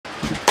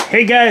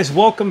Hey guys,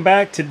 welcome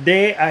back.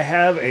 Today I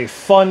have a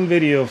fun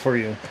video for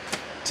you.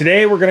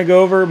 Today we're going to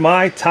go over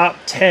my top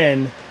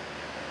 10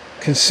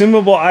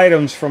 consumable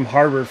items from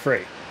Harbor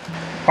Freight.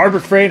 Harbor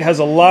Freight has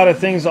a lot of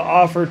things to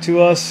offer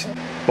to us,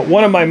 but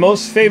one of my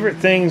most favorite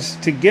things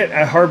to get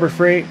at Harbor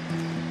Freight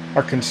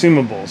are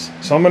consumables.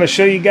 So I'm going to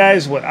show you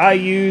guys what I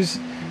use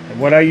and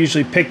what I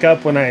usually pick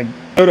up when I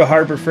go to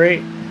Harbor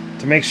Freight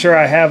to make sure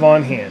I have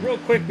on hand. Real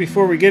quick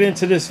before we get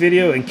into this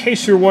video, in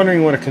case you're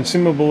wondering what a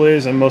consumable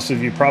is, and most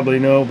of you probably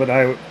know, but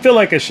I feel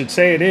like I should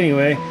say it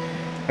anyway.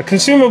 A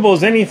consumable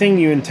is anything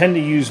you intend to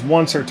use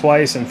once or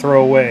twice and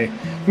throw away.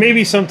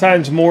 Maybe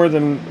sometimes more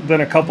than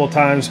a couple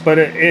times, but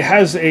it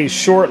has a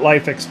short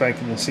life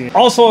expectancy.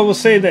 Also, I will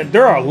say that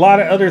there are a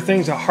lot of other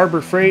things at Harbor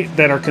Freight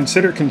that are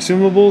considered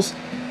consumables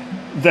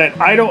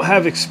that I don't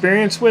have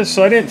experience with,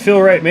 so I didn't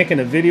feel right making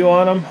a video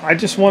on them. I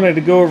just wanted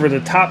to go over the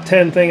top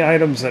 10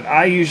 items that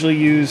I usually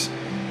use,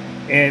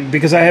 and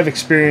because I have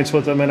experience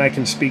with them and I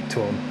can speak to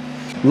them.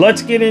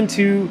 Let's get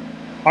into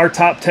our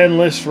top 10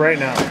 list right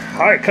now.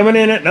 All right, coming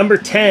in at number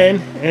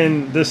 10,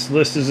 and this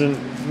list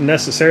isn't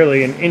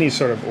necessarily in any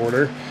sort of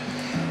order,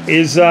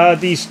 is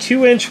these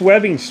 2-inch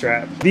webbing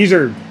straps. These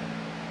are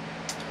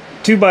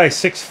 2 by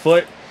 6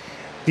 foot.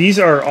 These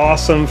are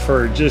awesome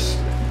for just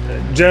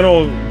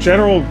general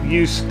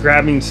use,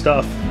 grabbing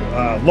stuff,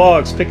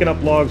 logs, picking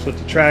up logs with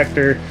the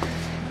tractor,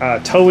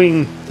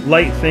 towing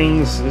light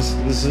things. This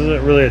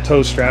isn't really a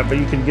tow strap, but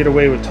you can get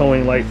away with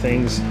towing light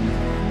things,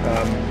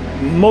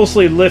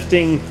 mostly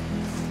lifting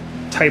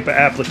type of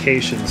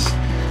applications.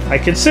 I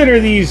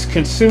consider these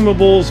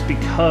consumables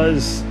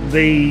because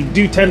they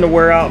do tend to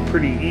wear out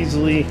pretty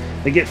easily.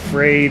 They get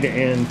frayed,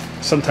 and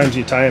sometimes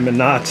you tie them in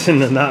knots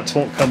and the knots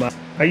won't come out.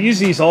 I use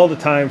these all the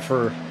time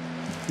for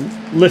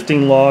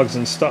lifting logs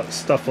and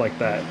stuff like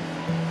that.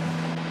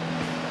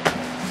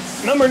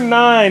 Number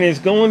 9 is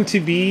going to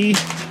be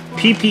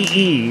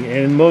PPE,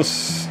 and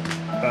most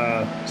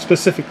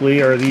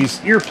specifically are these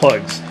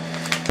earplugs.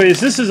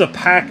 This is a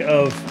pack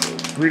of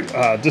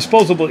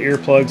disposable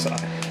earplugs.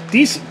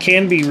 These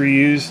can be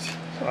reused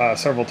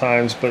several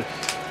times, but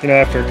you know,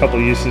 after a couple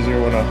of uses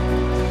you want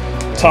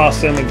to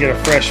toss them and get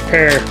a fresh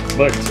pair.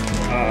 But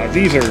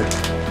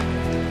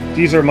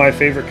these are my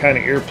favorite kind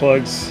of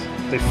earplugs.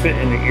 They fit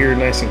in the ear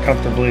nice and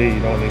comfortably. You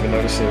don't even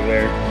notice they're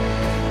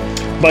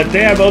there. But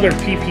they have other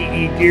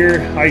PPE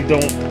gear I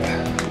don't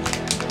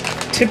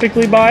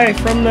typically buy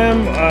from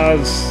them.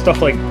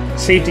 Stuff like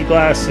safety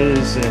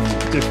glasses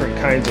and different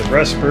kinds of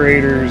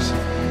respirators.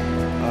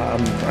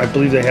 I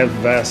believe they have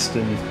vests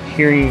and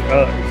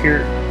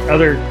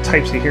other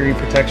types of hearing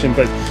protection.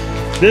 But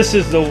this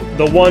is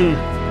the one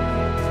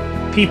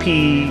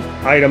PPE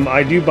item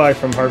I do buy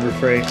from Harbor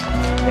Freight,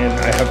 and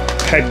I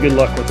have had good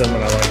luck with them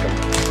and I like them.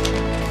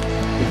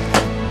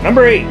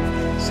 Number 8,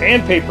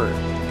 sandpaper,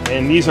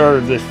 and these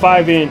are the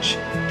 5-inch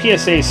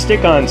PSA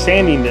stick-on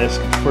sanding disc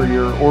for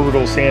your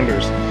orbital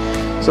sanders.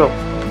 So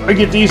I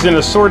get these in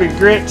assorted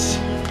grits.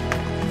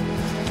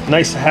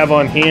 Nice to have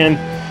on hand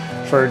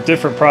for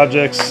different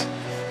projects.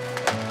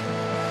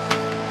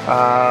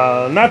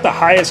 Not the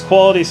highest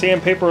quality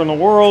sandpaper in the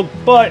world,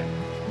 but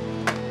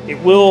it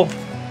will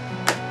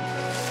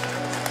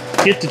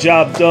get the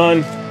job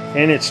done,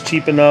 and it's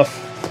cheap enough.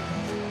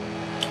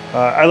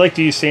 I like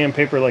to use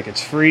sandpaper like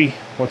it's free.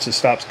 Once it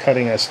stops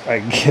cutting, I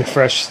get a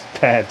fresh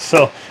pad.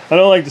 So I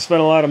don't like to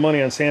spend a lot of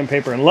money on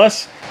sandpaper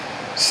unless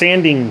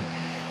sanding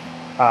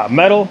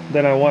metal.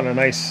 Then I want a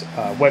nice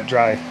wet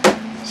dry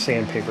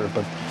sandpaper.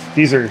 But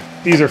these are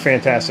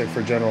fantastic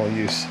for general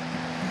use.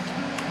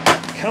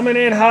 Coming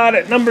in hot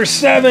at number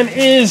 7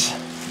 is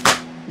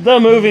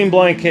the moving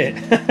blanket.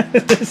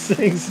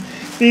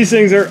 These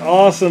things are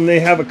awesome.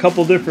 They have a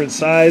couple different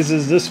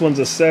sizes. This one's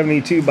a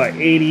 72 by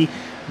 80.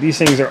 These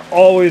things are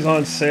always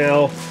on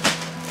sale.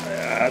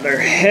 They're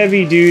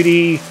heavy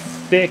duty,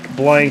 thick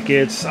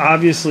blankets,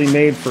 obviously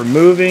made for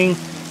moving,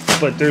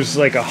 but there's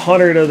like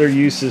 100 other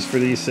uses for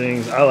these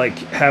things. I like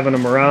having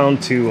them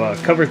around to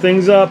cover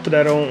things up that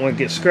I don't want to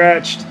get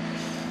scratched.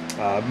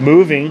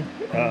 Moving,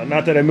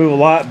 not that I move a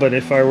lot, but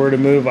if I were to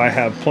move, I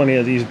have plenty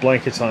of these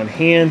blankets on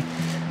hand.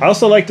 I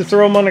also like to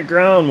throw them on the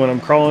ground when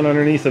I'm crawling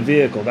underneath a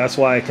vehicle. That's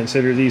why I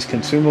consider these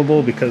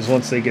consumable, because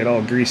once they get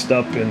all greased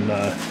up and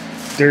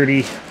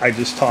dirty, I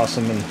just toss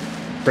them and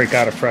break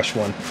out a fresh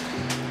one.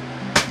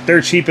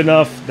 They're cheap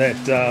enough that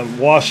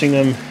washing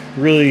them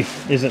really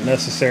isn't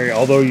necessary,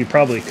 although you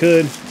probably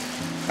could.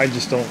 I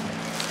just don't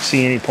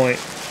see any point.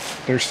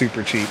 They're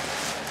super cheap.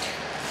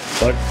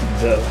 But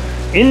the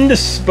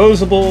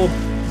indisposable,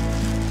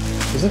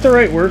 is that the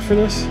right word for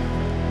this?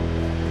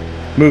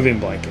 Moving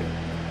blanket.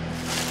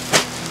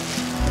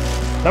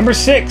 Number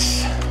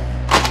 6,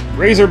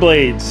 razor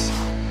blades.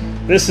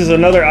 This is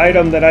another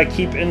item that I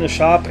keep in the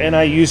shop, and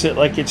I use it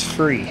like it's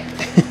free.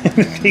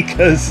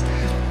 Because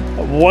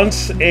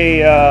once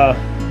a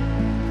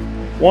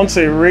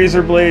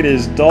razor blade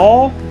is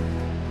dull,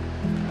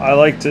 I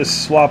like to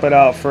swap it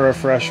out for a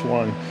fresh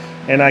one.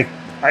 And I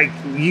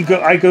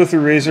go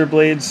through razor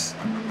blades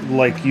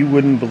like you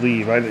wouldn't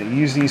believe. I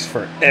use these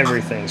for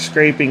everything,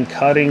 scraping,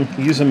 cutting,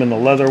 use them in the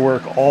leather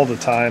work all the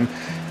time.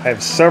 I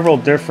have several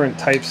different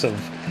types of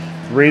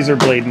razor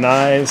blade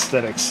knives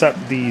that accept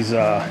these,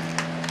 I'm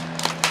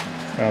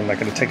not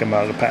going to take them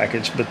out of the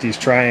package, but these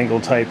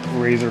triangle type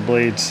razor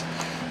blades.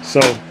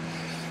 So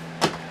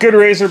good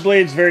razor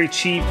blades, very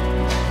cheap,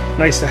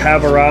 nice to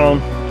have around,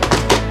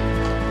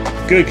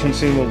 good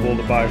consumable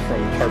to buy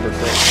from Harbor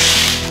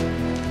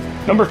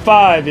Freight. Number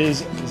 5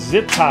 is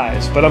zip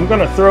ties, but I'm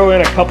going to throw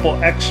in a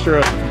couple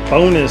extra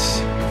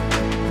bonus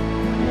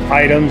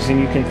items, and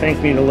you can thank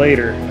me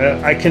later.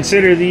 I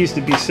consider these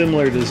to be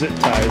similar to zip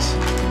ties,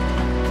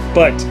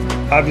 but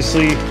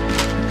obviously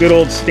good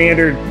old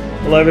standard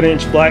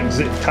 11-inch black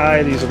zip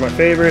tie. These are my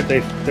favorite.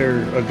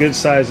 They're a good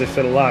size. They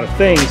fit a lot of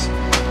things,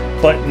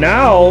 but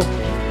now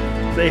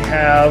they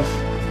have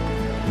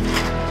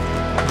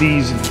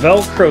these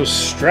Velcro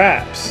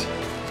straps,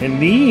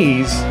 and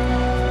these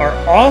are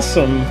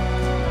awesome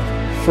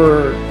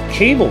for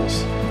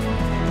cables.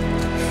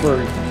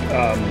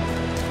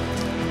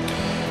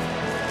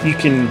 You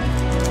can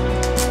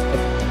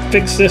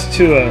fix this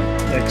to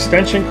an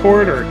extension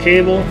cord or a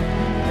cable,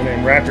 and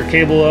then wrap your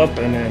cable up,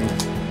 and then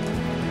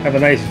have a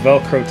nice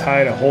Velcro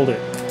tie to hold it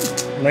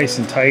nice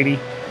and tidy.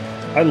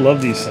 I love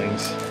these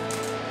things,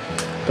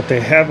 but they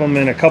have them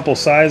in a couple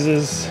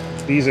sizes.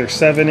 These are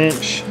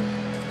 7-inch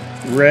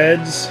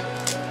reds,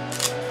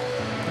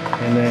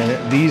 and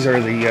then these are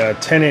the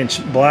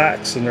 10-inch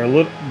blacks, and they're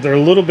a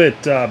little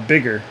bit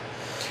bigger.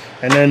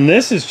 And then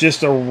this is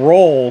just a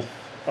roll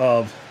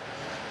of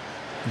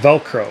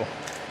Velcro,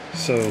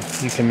 so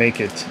you can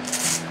make it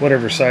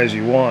whatever size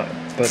you want.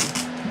 But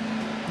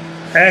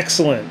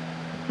excellent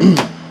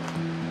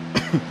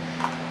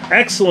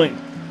excellent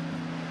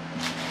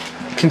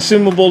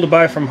consumable to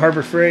buy from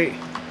Harbor Freight.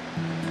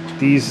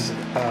 These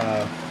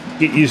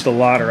get used a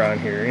lot around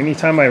here.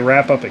 Anytime I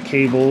wrap up a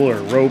cable or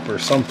rope or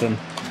something,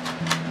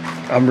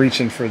 I'm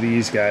reaching for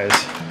these guys.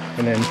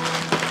 And then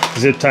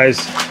zip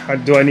ties,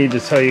 do I need to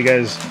tell you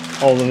guys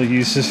all of the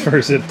uses for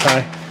a zip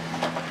tie?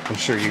 I'm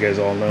sure you guys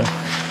all know.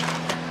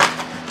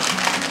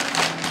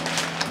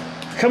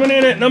 Coming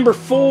in at number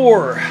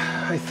 4,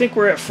 I think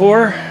we're at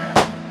 4,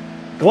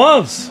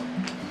 gloves.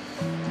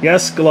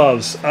 Yes,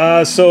 gloves.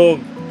 So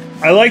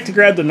I like to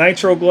grab the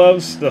nitro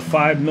gloves. The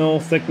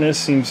 5mm thickness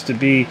seems to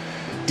be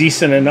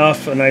decent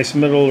enough, a nice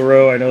middle of the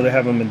row. I know they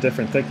have them in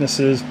different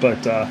thicknesses,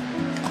 but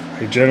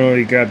I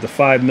generally grab the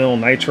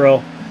 5mm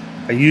nitro.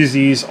 I use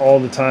these all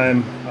the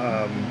time.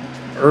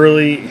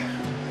 Early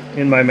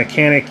in my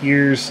mechanic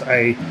years,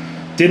 I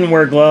didn't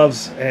wear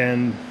gloves,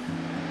 and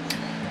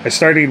I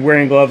started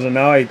wearing gloves, and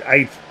now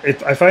I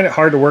find it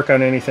hard to work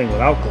on anything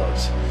without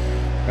gloves.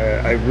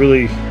 I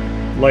really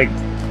like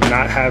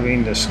not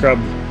having to scrub.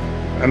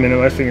 I mean,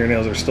 my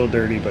fingernails are still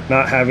dirty, but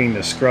not having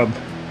to scrub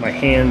my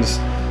hands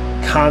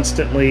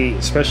constantly,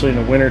 especially in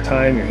the winter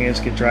time. Your hands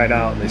get dried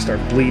out and they start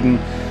bleeding.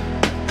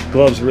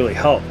 Gloves really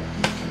help.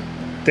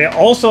 They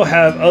also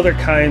have other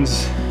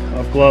kinds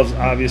of gloves,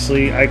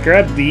 obviously. I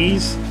grabbed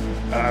these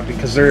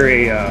because they're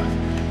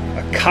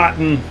a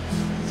cotton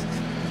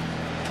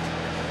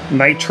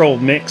nitrile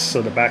mix,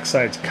 so the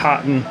backside's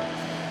cotton,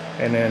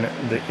 and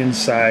then the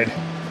inside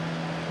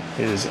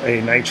is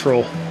a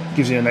nitrile,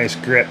 gives you a nice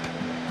grip.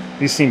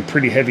 These seem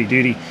pretty heavy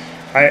duty.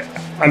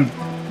 I'm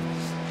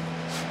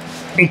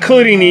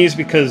including these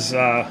because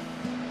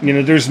you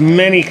know, there's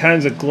many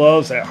kinds of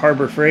gloves at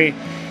Harbor Freight.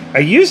 I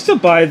used to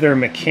buy their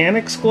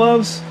mechanics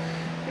gloves,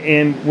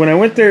 and when I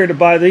went there to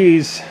buy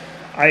these,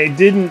 I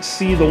didn't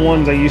see the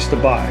ones I used to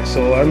buy,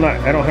 so I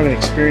don't have an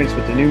experience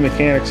with the new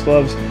mechanics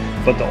gloves.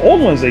 But the old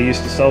ones they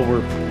used to sell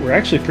were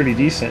actually pretty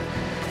decent.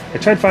 I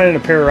tried finding a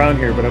pair around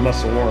here, but I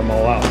must have worn them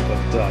all out.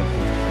 But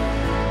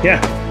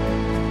yeah,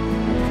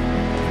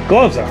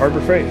 gloves at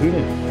Harbor Freight, who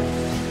knew?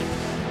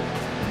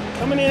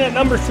 Coming in at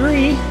number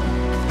 3,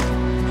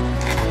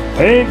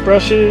 paint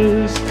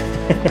brushes.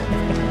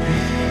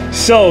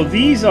 So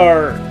these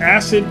are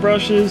acid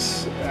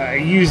brushes. I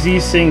use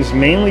these things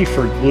mainly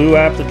for glue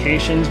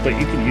applications, but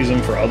you can use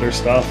them for other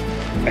stuff.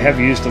 I have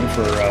used them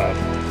for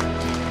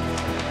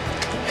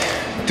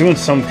doing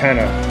some kind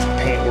of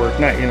paint work,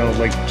 not, you know,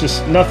 like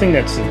just nothing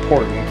that's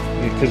important,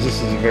 because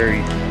this is a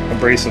very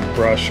abrasive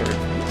brush, or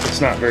it's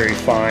not very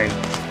fine.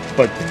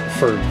 But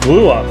for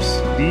glue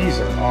ups, these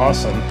are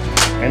awesome.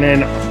 And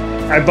then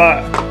I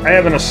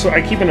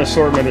keep an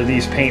assortment of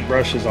these paint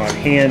brushes on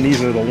hand.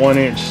 These are the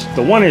 1-inch.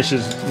 The 1-inch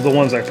is the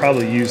ones I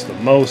probably use the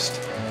most,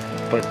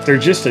 but they're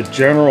just a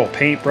general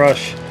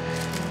paintbrush.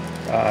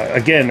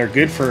 Again, they're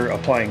good for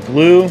applying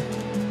glue.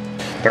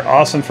 They're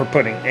awesome for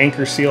putting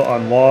anchor seal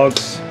on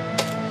logs.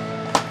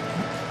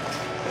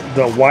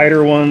 The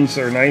wider ones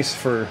are nice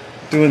for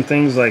doing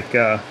things like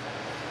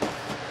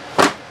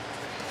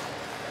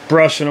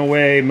brushing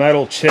away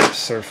metal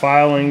chips or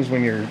filings.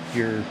 When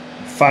you're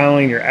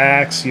filing your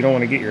axe, you don't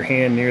want to get your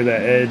hand near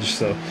that edge,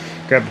 so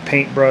grab a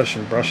paintbrush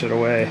and brush it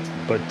away.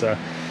 But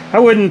I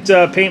wouldn't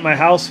paint my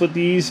house with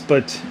these,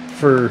 but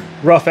for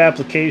rough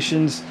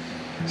applications,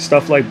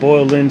 stuff like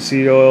boiled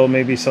linseed oil,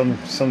 maybe some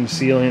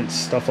sealants,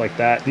 stuff like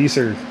that,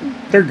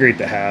 they're great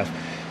to have.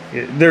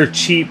 They're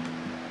cheap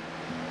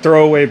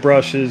throwaway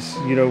brushes.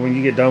 You know, when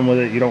you get done with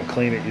it, you don't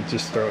clean it, you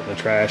just throw it in the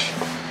trash.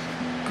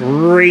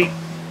 Great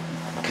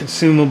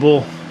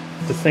consumable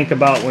to think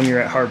about when you're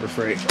at Harbor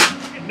Freight.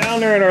 Down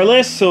there in our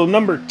list, so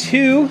number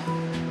 2,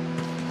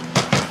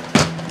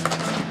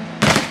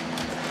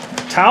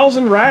 towels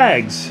and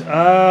rags.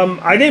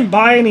 I didn't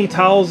buy any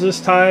towels this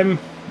time.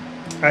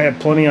 I have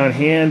plenty on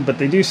hand, but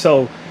they do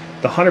sell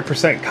the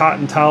 100%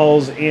 cotton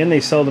towels, and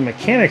they sell the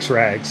mechanics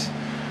rags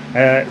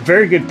at a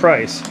very good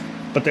price.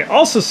 But they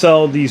also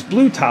sell these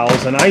blue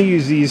towels, and I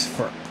use these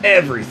for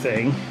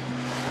everything.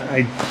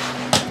 I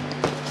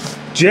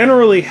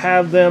generally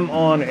have them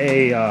on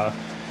a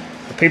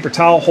paper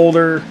towel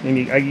holder,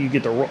 and I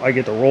get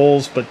the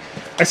rolls. But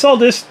I saw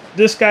this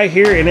guy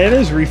here, and it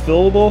is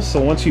refillable.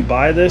 So once you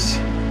buy this,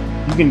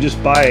 you can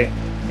just buy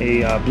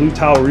a blue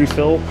towel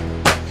refill.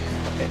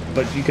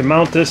 But you can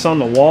mount this on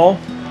the wall,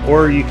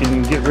 or you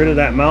can get rid of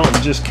that mount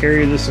and just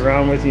carry this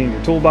around with you in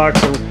your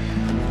toolbox or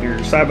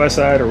your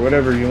side-by-side or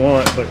whatever you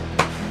want. But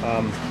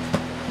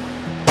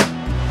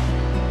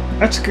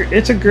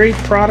it's a great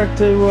product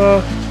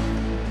to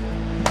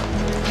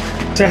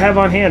have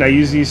on hand. I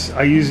use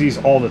these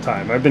all the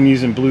time. I've been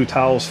using blue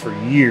towels for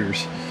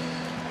years.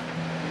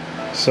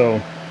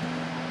 So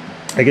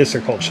I guess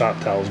they're called shop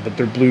towels, but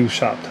they're blue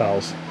shop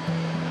towels,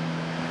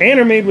 and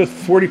are made with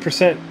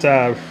 40%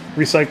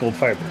 recycled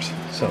fibers.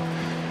 So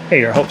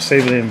hey, it helps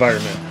save the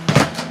environment.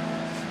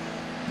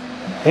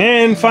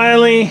 And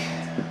finally,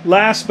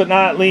 last but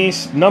not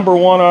least, number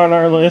 1 on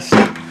our list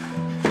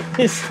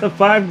is the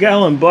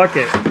 5-gallon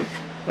bucket.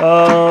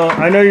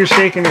 I know you're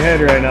shaking your head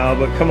right now,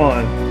 but come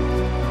on.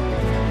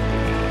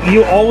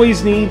 You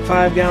always need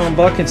 5-gallon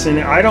buckets, and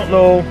I don't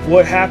know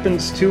what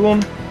happens to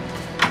them.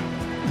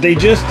 They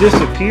just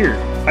disappear.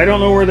 I don't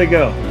know where they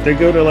go. They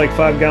go to like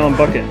 5-gallon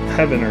bucket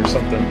heaven or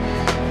something.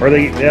 Or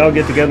they all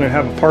get together and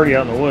have a party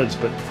out in the woods.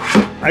 But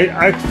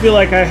I feel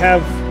like I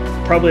have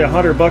probably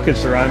 100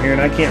 buckets around here,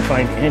 and I can't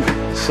find any.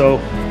 So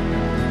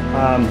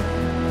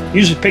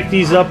usually pick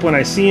these up when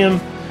I see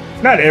them.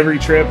 Not every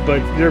trip, but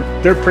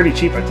they're pretty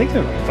cheap. I think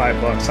they're like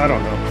 $5. I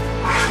don't know.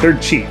 They're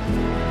cheap,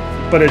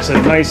 but it's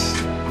a nice,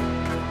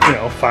 you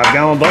know,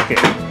 5-gallon bucket.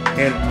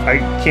 And I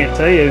can't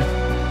tell you,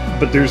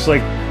 but there's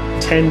like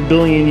 10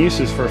 billion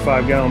uses for a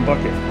 5-gallon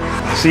bucket.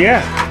 So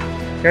yeah,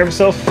 grab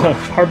yourself a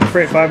Harbor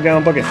Freight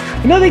 5-gallon bucket.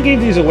 You know, they gave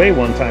these away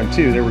one time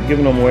too. They were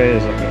giving them away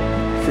as like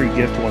a free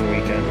gift one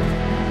weekend.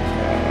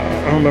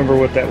 I don't remember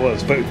what that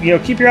was, but you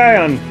know, keep your eye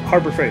on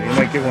Harbor Freight. You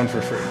might get one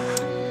for free.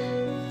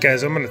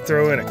 Guys, I'm going to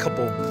throw in a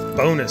couple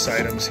bonus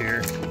items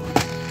here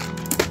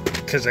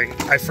because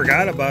I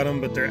forgot about them,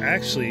 but they're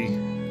actually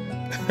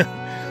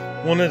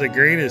one of the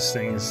greatest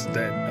things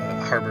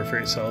that Harbor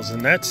Freight sells,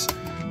 and that's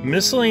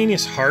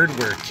miscellaneous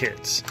hardware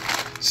kits.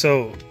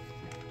 So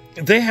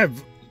they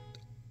have,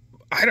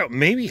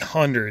 maybe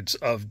hundreds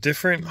of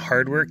different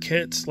hardware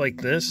kits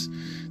like this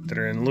that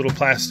are in little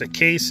plastic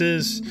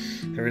cases.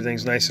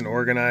 Everything's nice and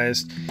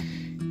organized.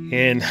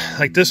 And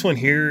like this one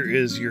here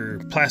is your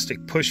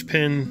plastic push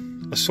pin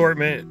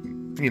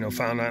assortment, you know,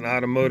 found on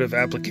automotive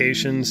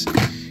applications.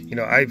 You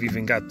know, I've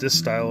even got this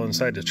style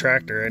inside the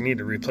tractor. I need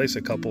to replace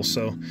a couple,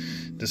 so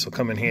this will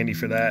come in handy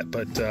for that.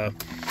 But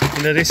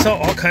you know, they sell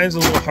all kinds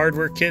of little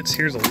hardware kits.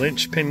 Here's a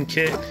linch pin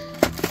kit.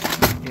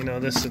 You know,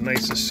 this is a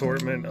nice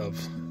assortment of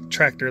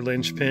tractor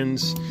linch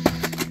pins,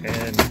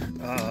 and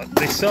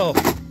they sell,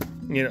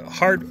 you know,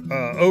 hard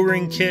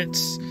O-ring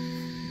kits,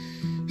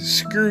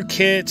 screw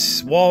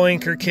kits, wall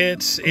anchor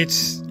kits.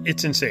 It's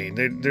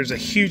insane. There's a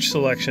huge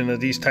selection of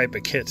these type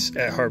of kits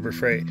at Harbor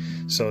Freight,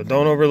 so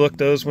don't overlook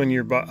those when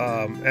you're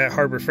at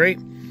Harbor Freight.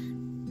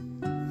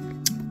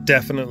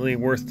 Definitely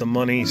worth the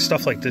money.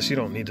 Stuff like this, you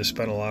don't need to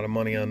spend a lot of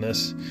money on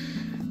this.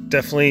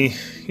 Definitely,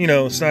 you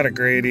know, it's not a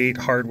grade 8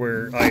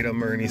 hardware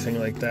item or anything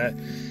like that.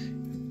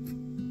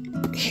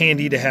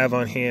 Handy to have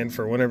on hand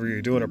for whenever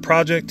you're doing a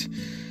project.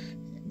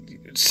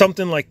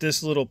 Something like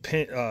this little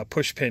pin,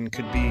 push pin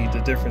could be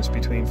the difference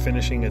between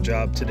finishing a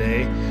job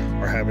today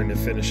or having to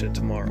finish it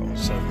tomorrow.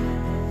 So,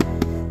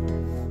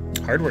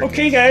 hard work.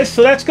 Okay, guys,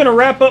 so that's going to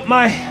wrap up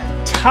my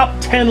top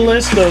 10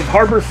 list of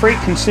Harbor Freight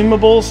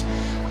consumables.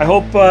 I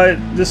hope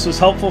this was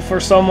helpful for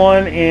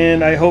someone,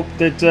 and I hope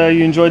that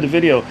you enjoyed the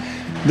video.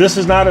 This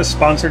is not a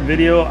sponsored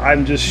video.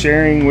 I'm just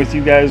sharing with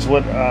you guys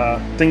what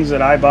things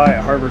that I buy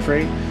at Harbor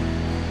Freight.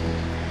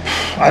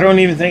 I don't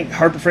even think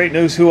Harbor Freight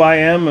knows who I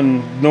am,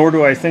 and nor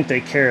do I think they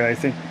care. I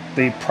think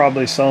they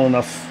probably sell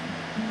enough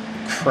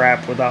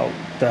crap without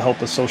the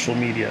help of social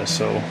media.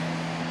 So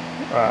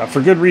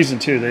for good reason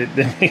too.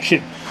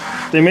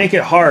 They make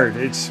it hard.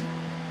 It's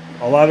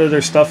a lot of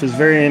their stuff is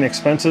very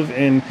inexpensive,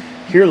 and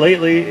here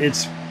lately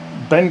it's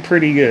been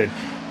pretty good.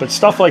 But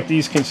stuff like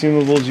these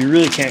consumables, you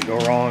really can't go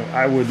wrong.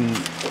 I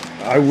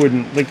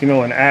wouldn't, like, you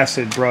know, an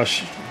acid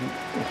brush,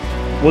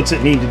 what's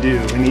it need to do?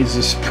 It needs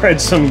to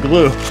spread some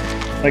glue.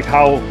 Like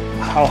how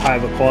high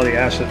of a quality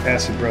acid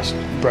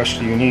brush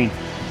do you need?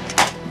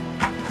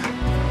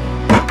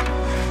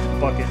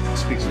 Bucket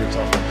speaks for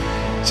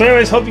itself. So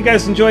anyways, hope you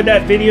guys enjoyed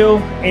that video,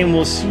 and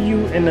we'll see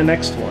you in the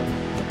next one.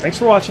 Thanks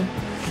for watching.